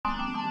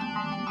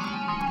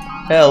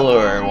Hello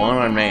everyone,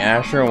 I'm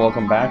Asher and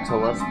welcome back to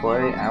Let's Play,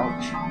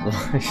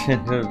 The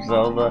Legend of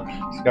Zelda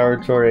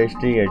Skyward Sword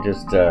HD. I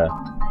just got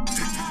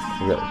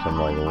some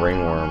like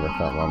ringworm or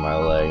something on my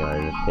leg and I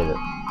just hit it.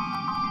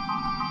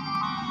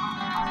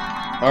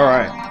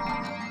 Alright.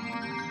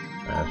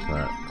 That's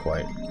not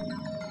quite.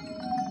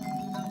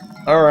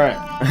 Alright.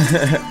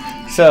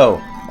 So,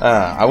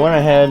 I went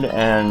ahead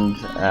and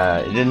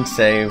it didn't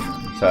save,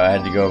 so I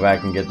had to go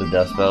back and get the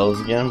dust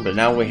bells again, but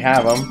now we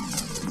have them.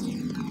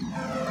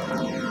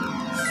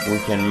 We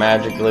can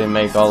magically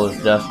make all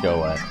this dust go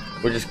away,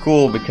 which is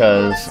cool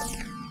because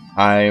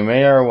I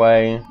made our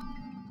way.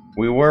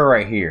 We were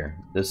right here.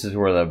 This is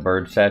where the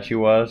bird statue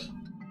was,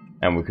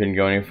 and we couldn't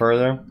go any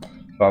further.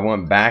 So I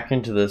went back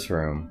into this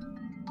room,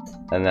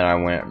 and then I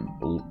went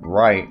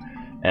right,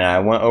 and I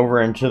went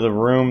over into the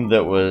room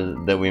that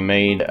we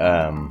made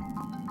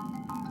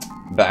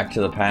Back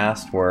to the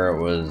Past, where it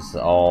was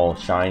all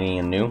shiny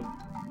and new.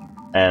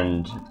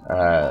 And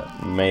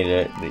made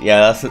it.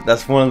 Yeah,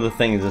 that's one of the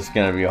things that's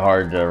going to be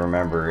hard to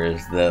remember,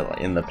 is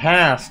that in the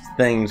past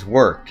things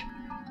worked,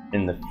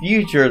 in the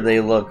future they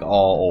look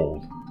all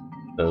old.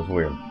 So it's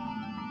weird.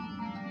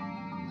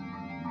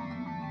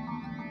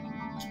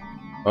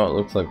 Oh, it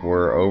looks like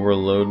we're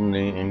overloading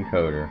the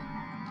encoder.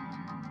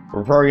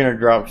 We're probably going to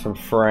drop some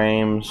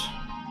frames.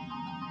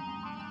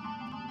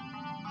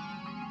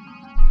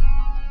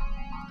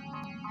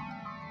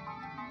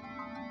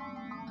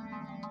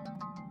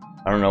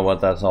 I don't know what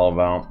that's all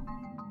about,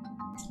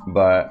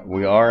 but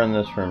we are in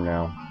this room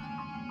now,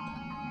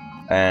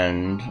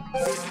 and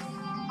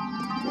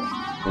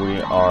we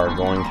are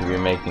going to be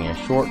making a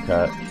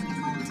shortcut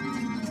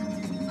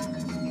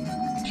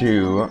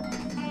to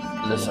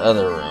this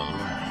other room.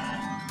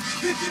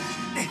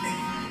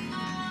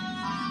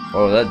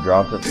 Oh, that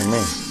dropped it for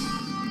me.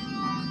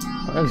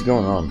 What is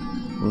going on?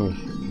 Let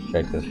me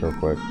check this real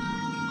quick.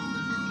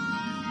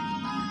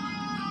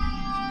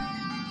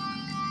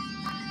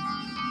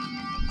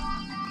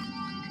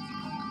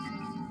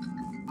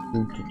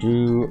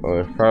 Oh,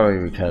 it's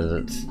probably because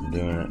it's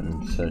doing it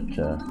in such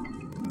a...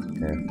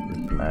 Here,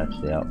 just match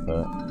the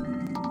output.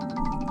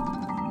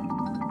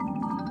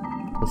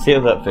 Let's see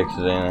if that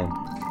fixes anything.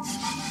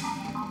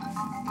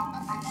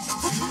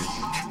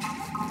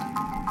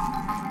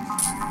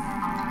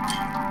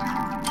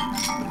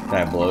 Can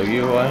I blow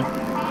you away?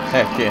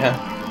 Heck yeah.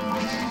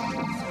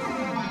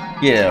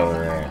 Get over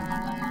there.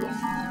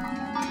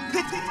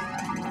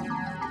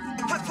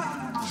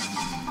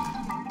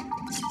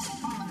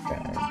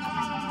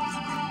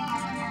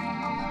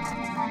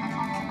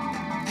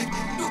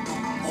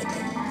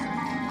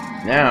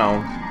 Now,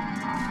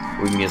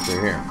 we can get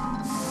through here.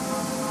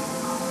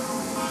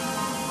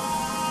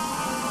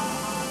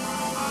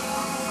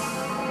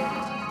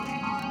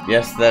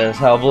 Yes, that is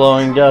how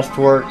blowing dust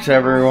works,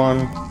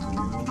 everyone.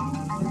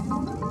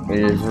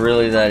 It is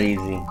really that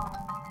easy.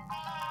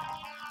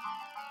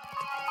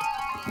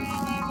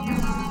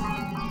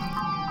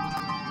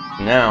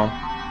 Now,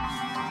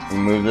 we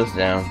move this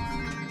down.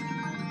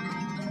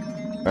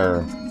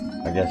 Or,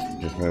 I guess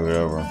just move it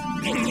over.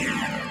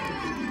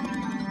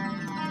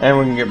 And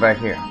we can get back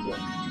here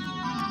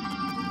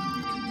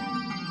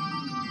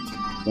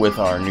with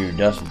our new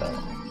dust belt.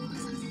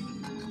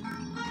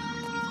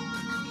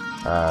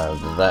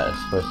 That is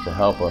supposed to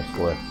help us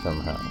with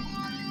somehow.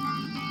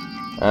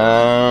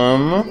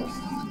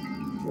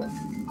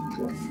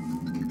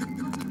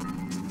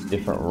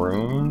 Different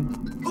room.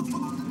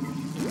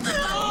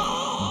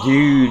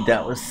 Dude,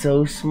 that was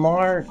so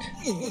smart.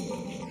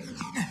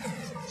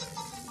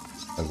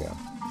 Okay.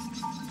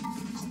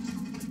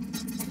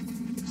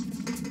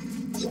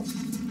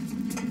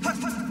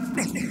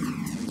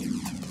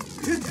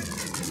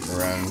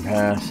 Run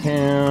past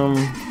him.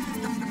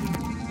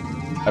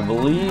 I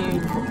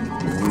believe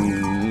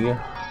we...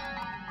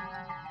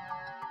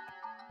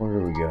 Where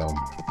do we go?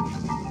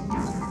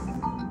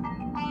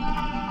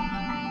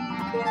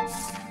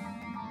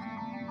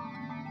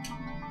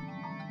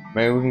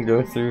 Maybe we can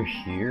go through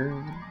here?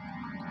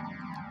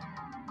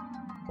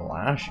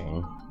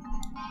 Flashing?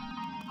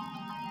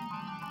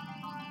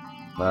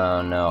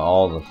 Oh no,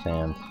 all the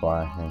sand's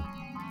flashing.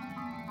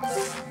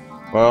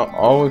 Well,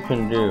 all we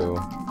can do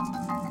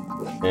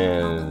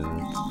is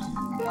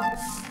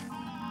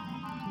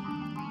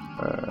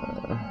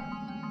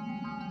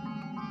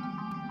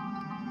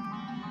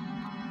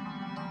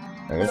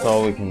I guess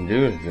all we can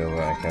do is go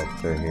back up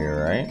through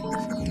here, right?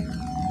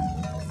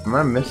 Am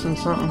I missing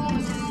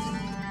something?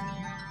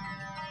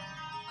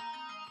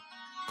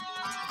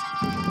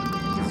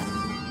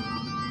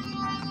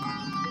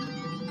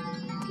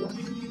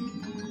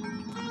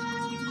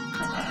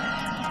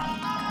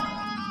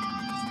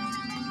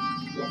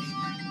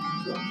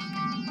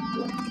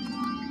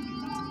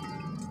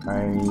 I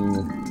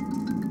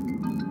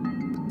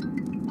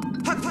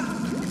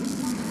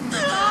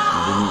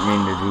didn't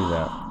mean to do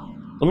that.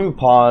 Let me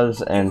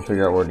pause and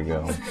figure out where to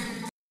go.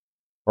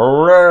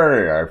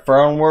 Hooray! I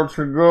found where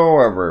to go,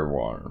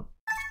 everyone.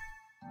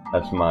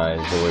 That's my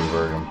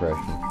Zoidberg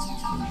impression.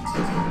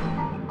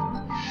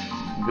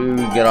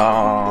 Dude, get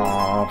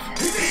off.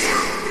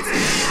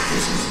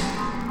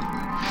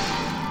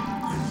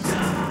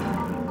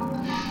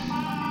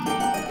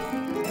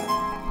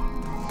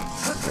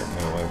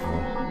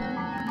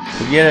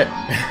 Get it.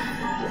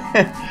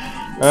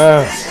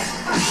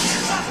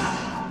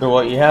 So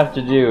what you have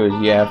to do is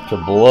you have to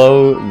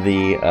blow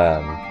the,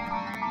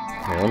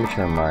 here, let me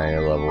turn my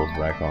levels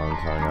back on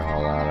so I know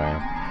how loud I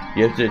am.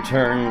 You have to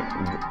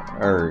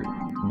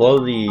blow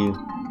the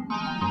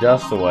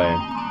dust away,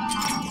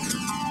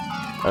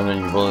 and then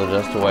you blow the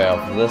dust away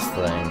off of this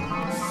thing.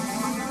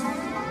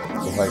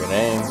 If I can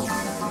aim.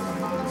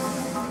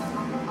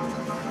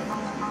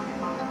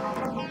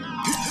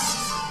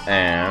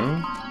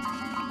 And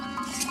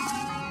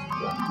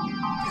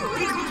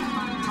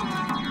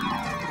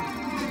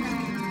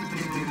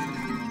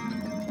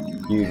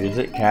dude, is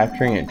it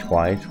capturing it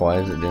twice? Why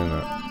is it doing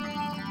that?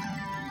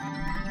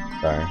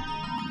 Sorry.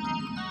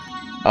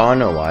 Oh, I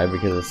know why,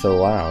 because it's so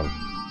loud.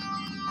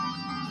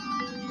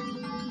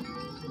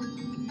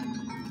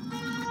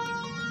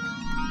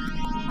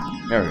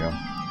 There we go.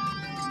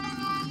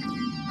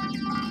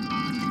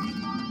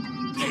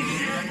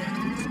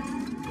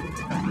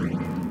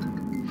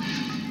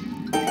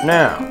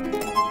 Now,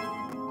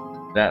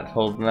 that's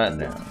holding that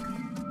down.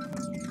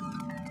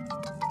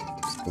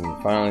 We can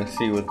finally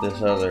see what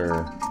this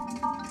other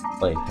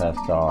place has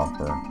to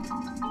offer.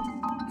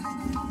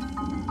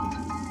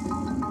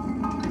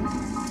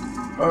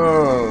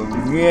 Oh,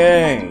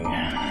 yay!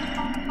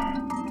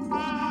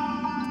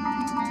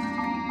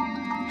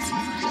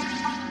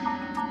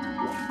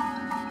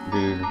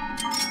 Dude,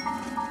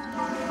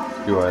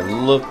 do I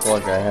look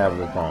like I have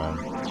the time?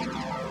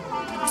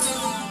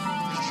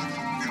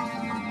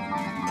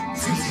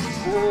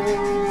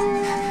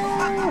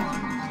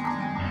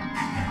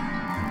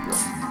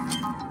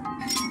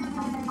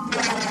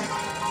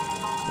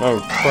 Oh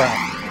crap.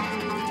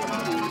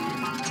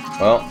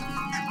 Well,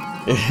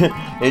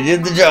 it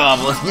did the job.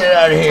 Let's get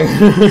out of here.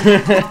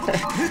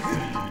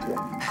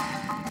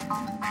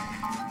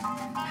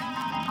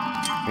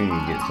 We need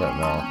to get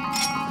something else.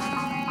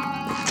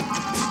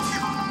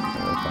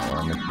 Oh, that's not what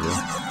I meant to do.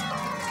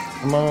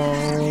 Come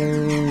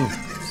on.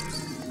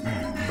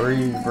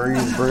 Breathe,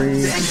 breathe,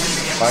 breathe.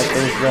 Fight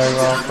those guys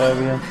off of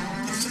you.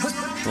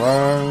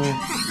 Run.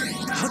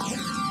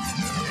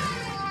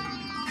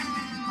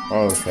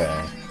 Okay.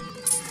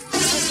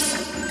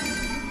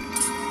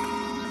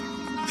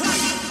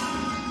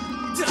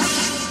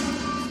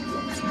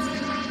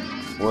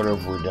 What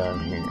have we done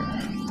here?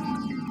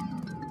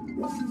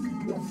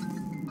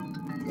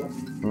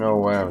 No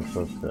way I'm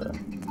supposed to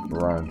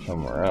run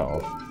somewhere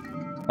else.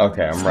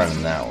 Okay, I'm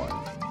running that one.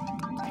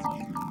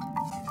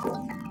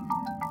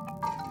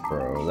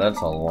 Bro,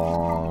 that's a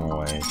long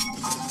way.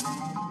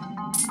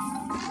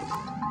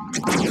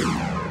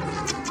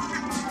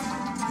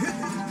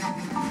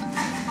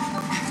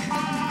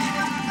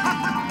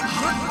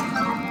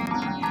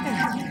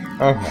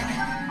 Okay.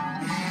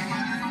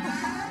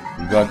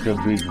 You got your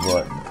big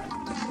button.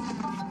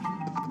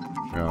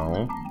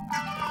 No.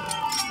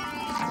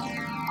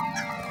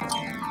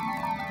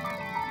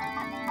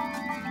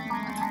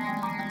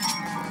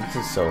 This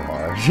is so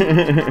hard.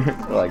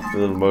 Like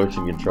the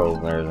motion controls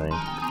and everything.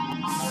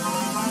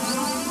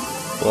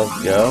 Let's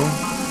go.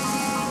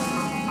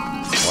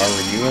 Why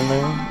were you in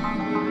there?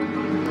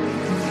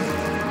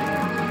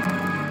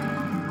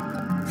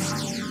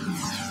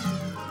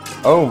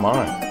 Oh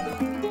my.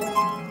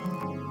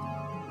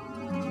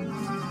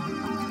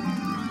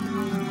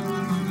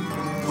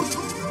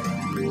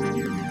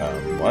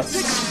 What?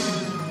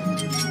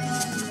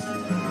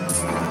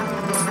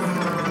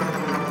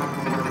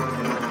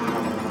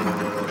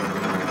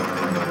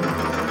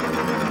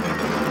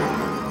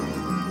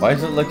 Why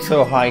does it look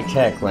so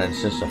high-tech when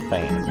it's just a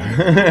fan?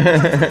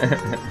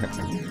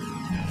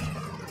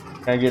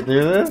 Can I get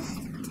through this?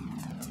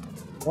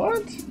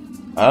 What?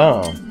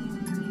 Oh.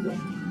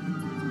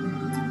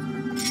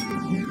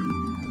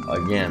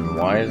 Again,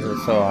 why is it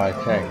so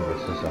high-tech if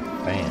it's just a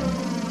fan?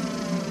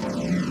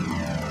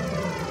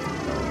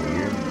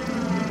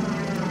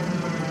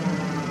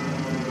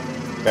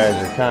 You guys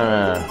are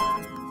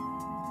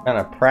kind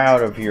of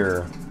proud of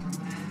your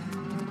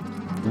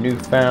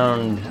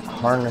newfound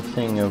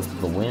harnessing of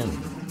the wind,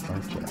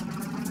 aren't you?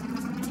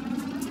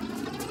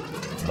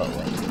 But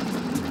wait.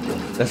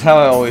 That's how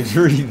I always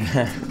read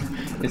that.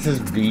 It says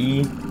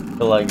B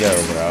to let go,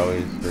 but I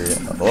always read it.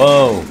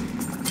 Whoa!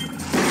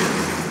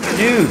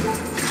 Dude!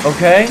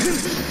 Okay?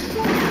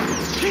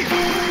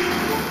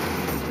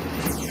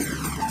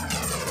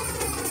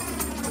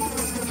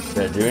 Did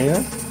that do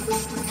anything?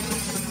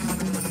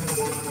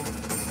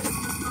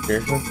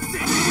 Seriously?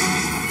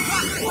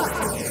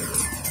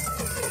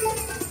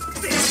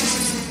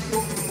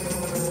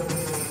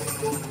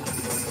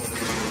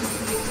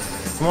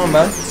 Come on,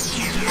 bud.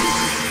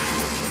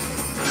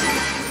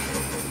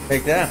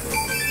 Take that.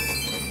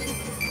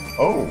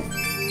 Oh.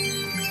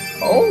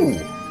 Oh.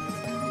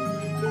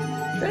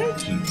 Thank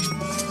you.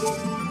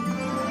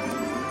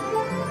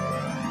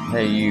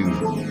 Hey, you.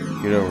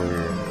 Get over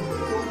here.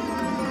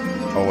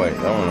 Oh, wait.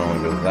 That one only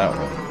goes that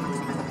way.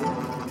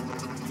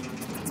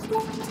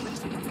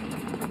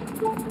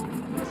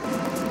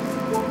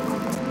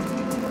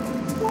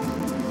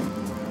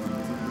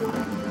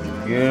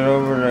 Get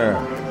over there.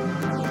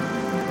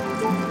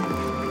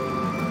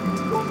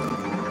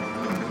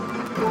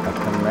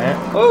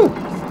 Oh!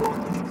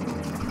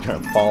 I'm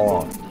gonna fall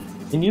off.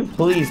 Can you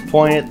please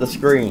point at the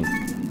screen?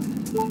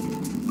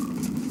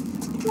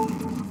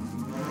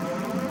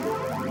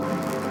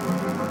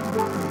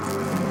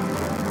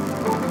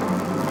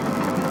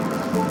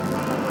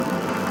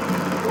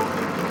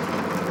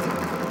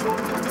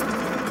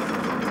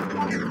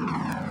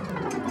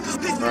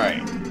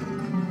 Right.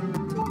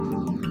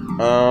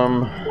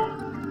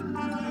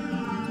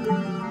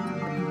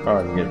 Oh,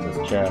 I can get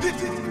this chest.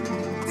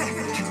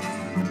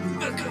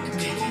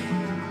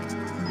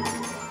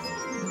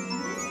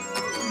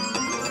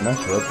 Am I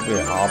supposed to be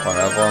hopping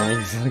up on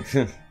these like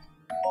this?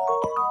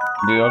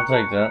 Dude, I'll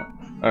take that.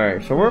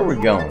 Alright, so where are we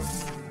going?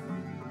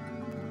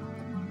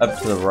 Up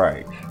to the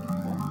right.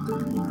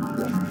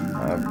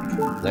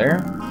 Up there?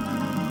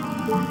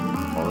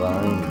 Hold on, I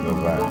need to go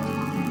back.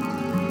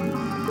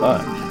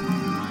 But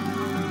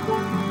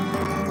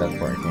that's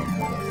where I came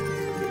from.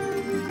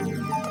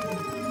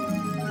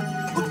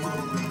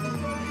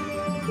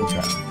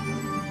 Okay.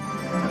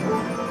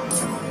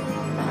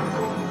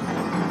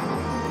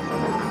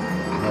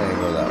 I'm gonna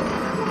go that way.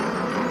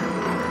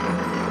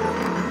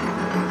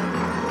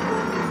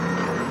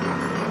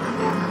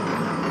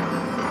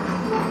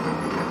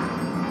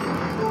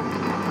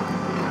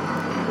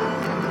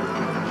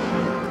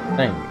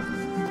 Thank you.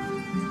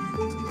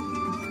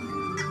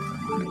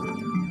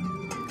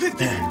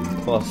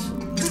 Plus,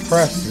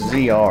 press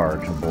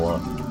ZR to blow.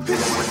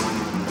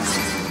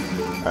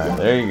 Alright,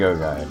 there you go,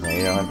 guys. Now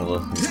you don't have to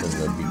listen to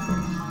the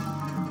beeping.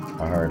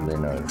 I hardly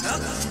notice it.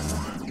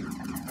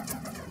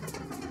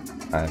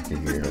 I have to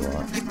hear it a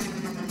lot.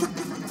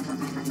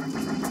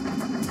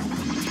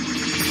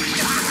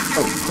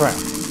 Oh, crap.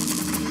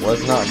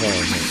 Was not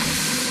paying attention.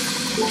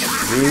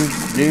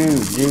 Dude,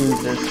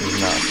 this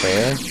is not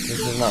fair. This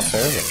is not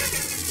fair.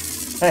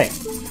 Hey.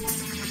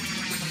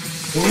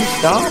 Can you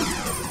stop?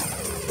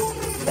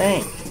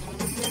 Thanks.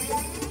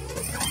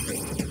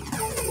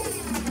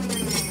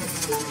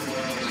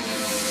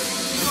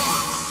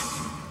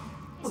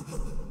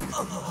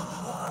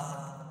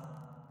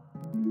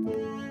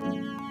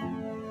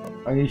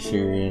 Are you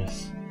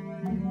serious?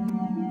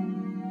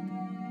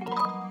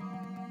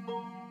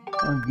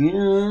 I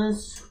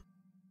guess.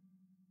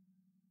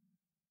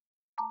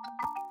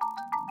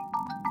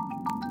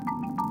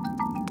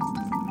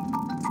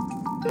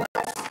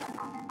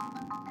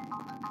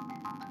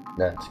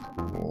 That's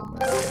cool,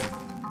 man.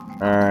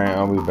 Alright,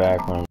 I'll be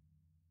back when.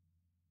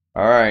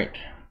 Alright.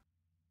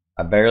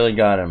 I barely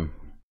got him.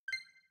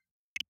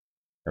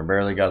 I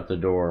barely got the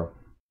door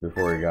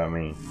before he got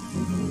me.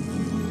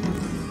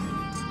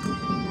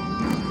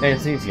 Hey,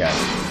 it's these guys.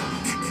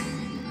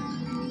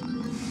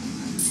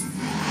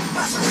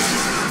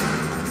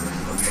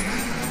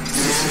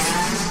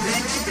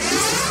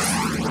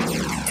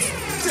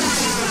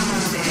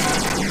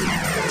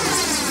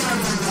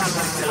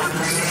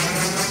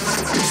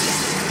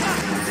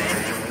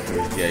 We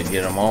just gotta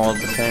get them all at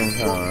the same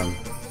time.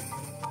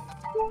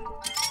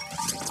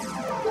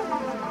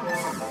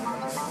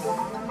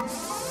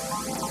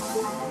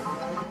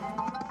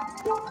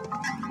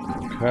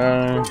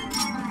 Okay.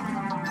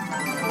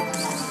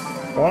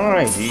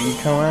 Why do you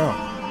come out?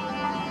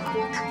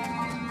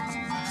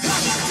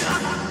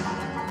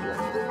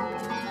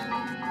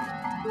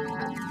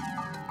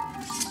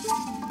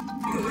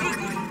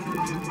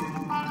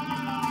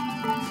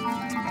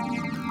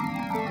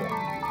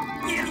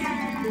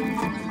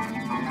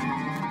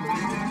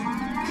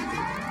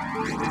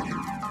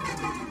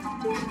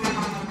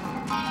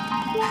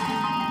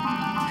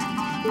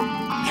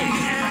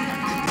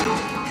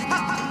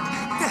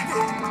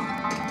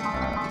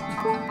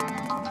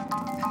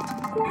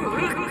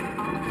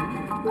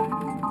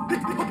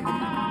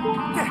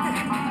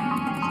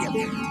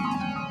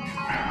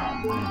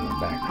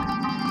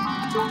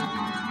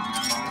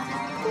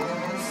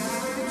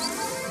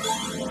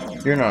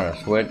 You're not a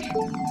switch.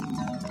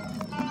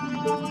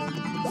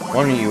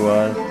 One of you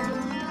was.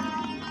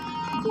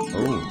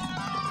 Ooh.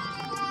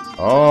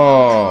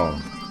 Oh.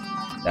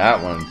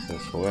 That one's the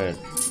switch.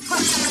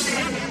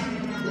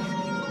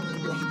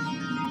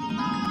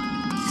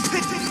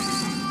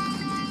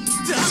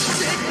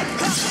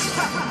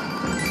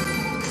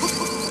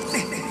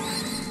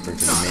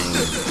 Freaking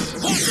mini.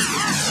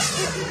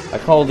 I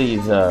call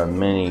these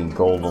mini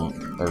golden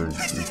or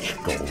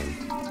golden.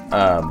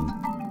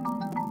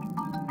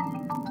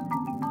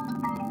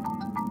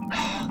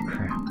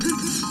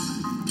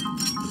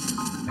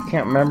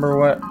 Can't remember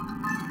what.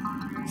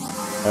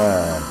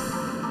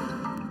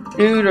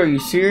 Dude, are you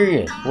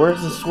serious?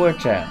 Where's the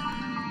switch at?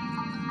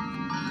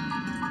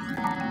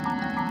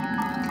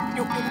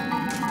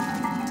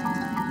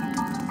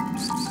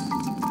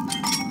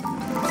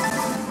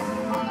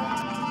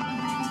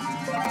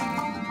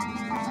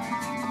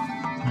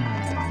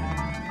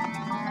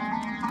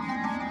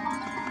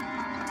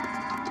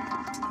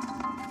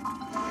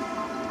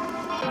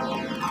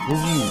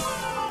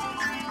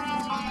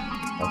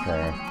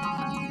 Okay.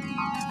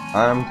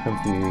 I'm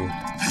confused.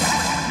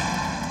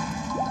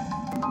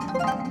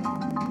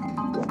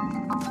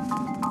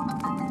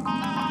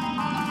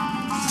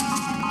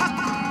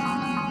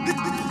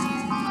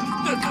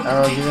 How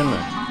do I get in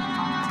there?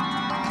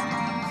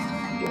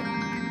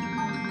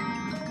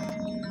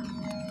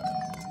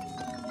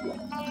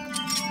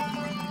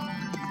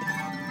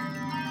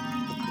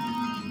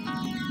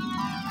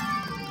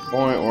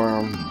 Point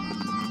worm.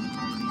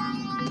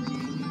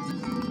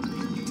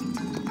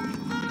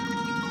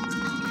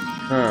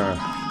 Huh.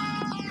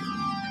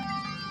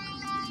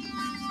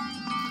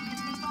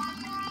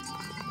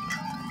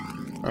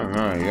 I don't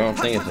know, you don't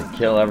think it's to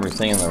kill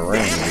everything in the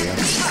ring, do you?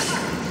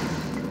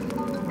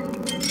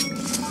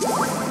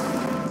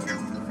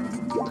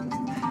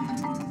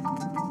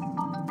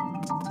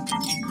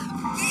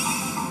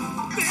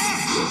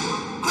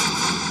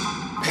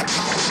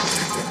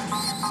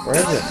 Where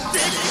is it?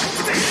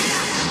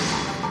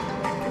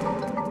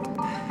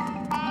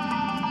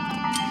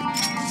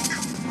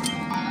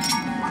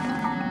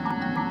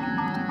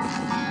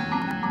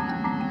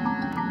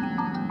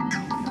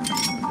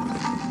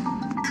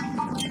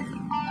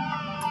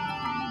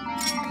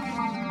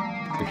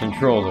 The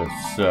controls are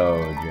so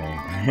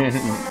janky.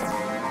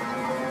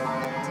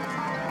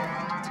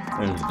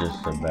 It's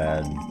just a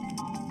bad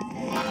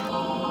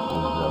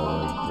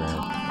Zelda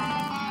experience.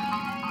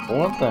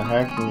 What the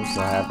heck needs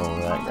to happen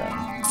with that guy?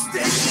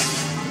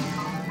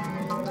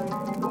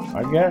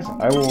 I guess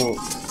I will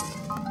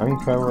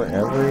uncover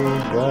every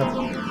death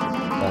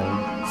thing.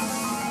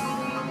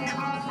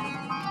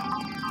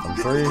 I'm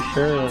pretty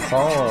sure that's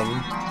all of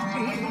them.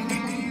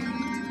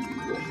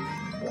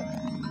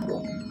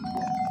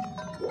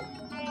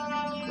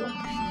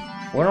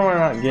 What am I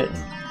not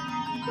getting?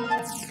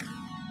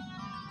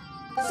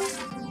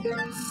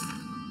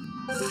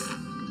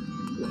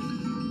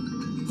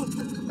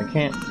 I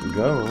can't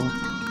go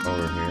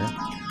over here.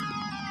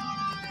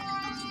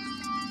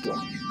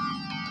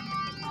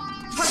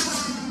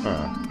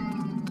 Huh.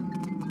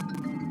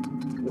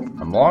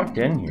 I'm locked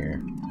in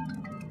here.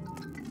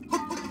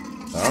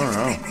 I don't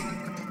know.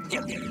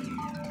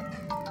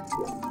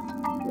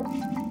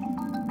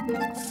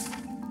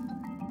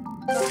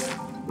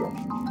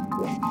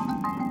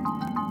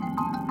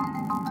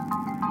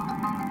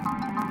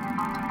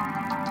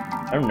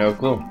 I have no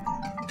clue.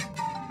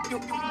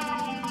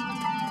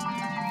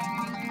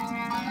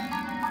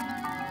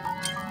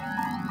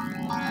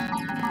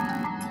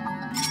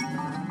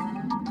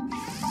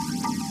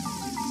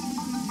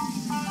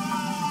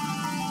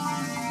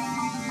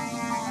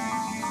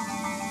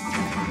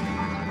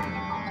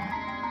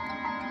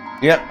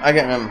 Yep, I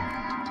got him.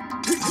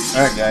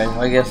 Alright guys,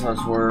 I guess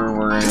that's where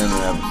we're ending the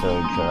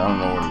episode, so I don't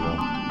know where to go.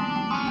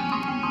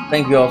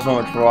 Thank you all so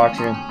much for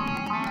watching.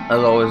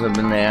 As always, I've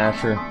been the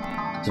Asher.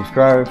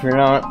 Subscribe if you're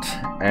not,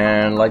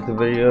 and like the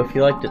video if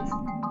you liked it.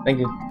 Thank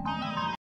you.